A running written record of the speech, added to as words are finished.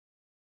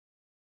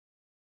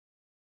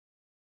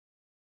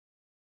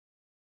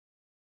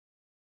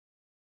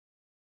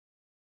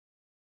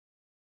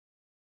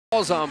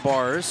Balls on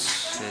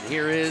bars, and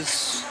here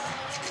is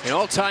an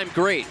all-time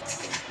great.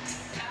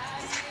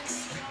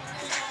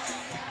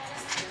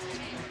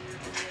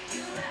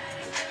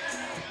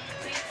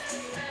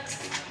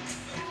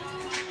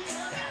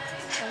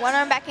 One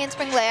arm back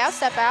handspring layout,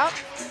 step out.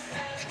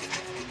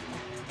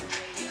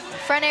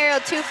 Front aerial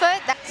 2 foot.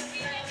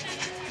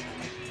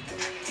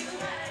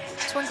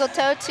 Twinkle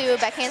toe to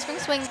back handspring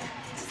swing.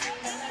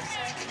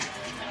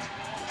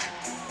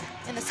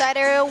 And the side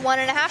aerial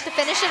 1.5 to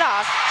finish it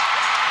off.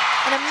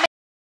 An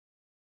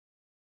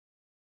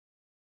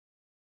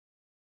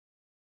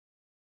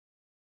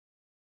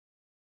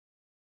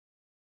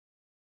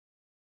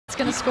It's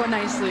going to score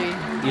nicely.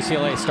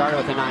 UCLA started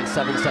with a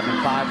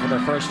 9.775 for their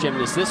first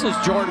gymnast. This is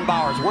Jordan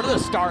Bowers, one of the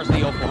stars of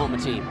the Oklahoma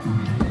team.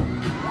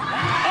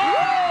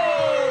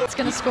 It's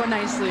going to score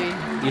nicely.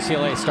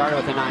 UCLA started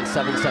with a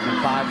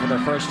 9.775 for their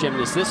first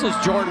gymnast. This is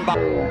Jordan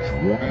Bowers,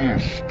 one of the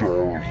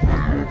stars of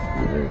the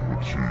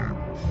Oklahoma team.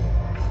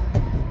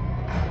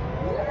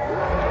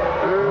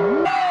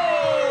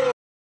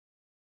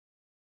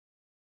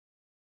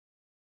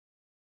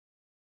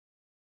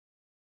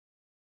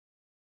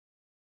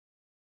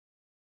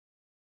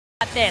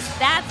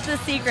 That's the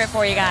secret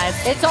for you guys.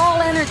 It's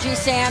all energy,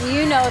 Sam.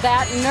 You know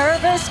that.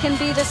 Nervous can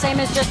be the same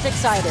as just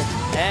excited.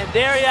 And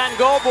Darian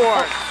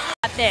Goboard.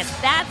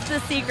 That's the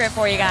secret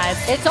for you guys.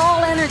 It's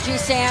all energy,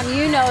 Sam.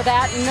 You know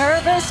that.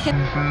 Nervous can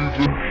be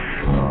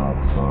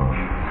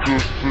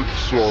just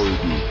excited.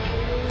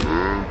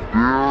 And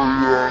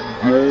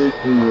Darian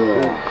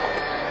Goboard.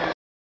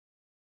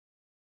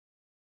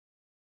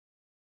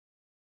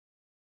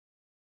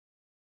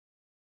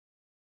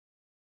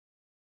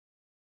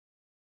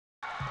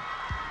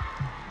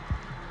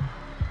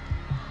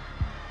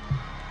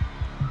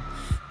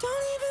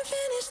 Don't even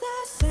finish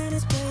that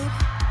sentence, babe.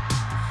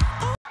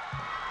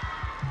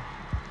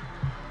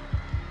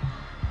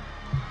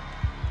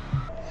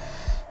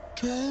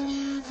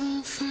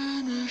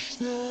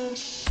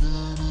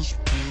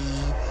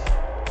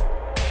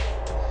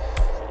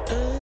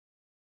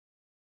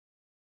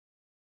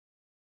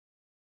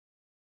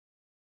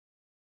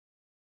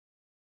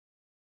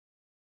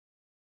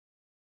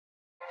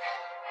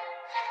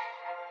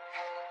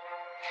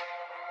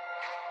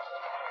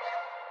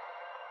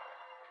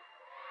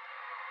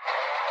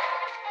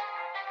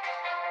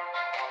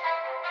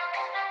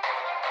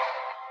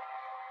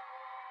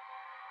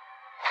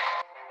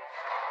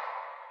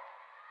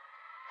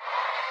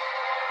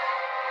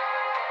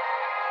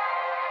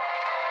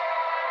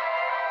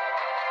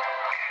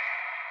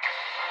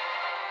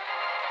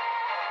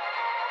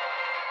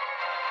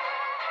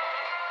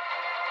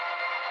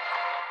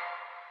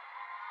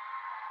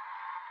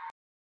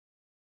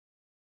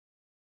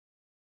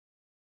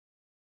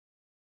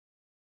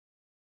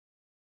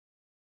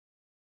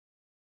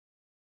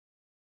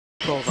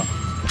 Bova.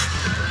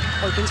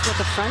 Opens with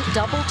the front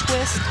double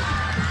twist.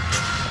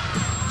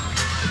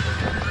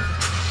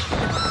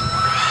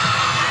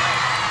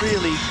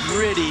 Really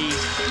gritty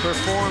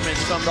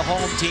performance from the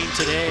home team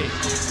today.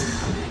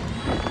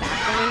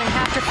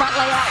 1.5 to front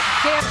layout.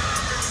 There.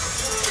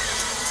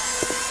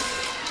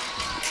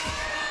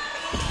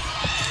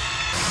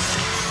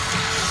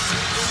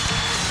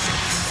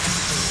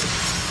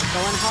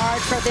 Going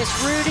hard for this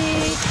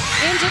Rudy.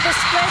 Into the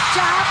split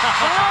jump.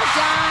 Well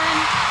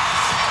done.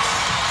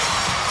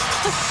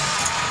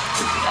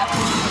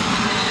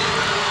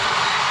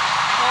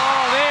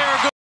 Oh, there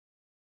goes.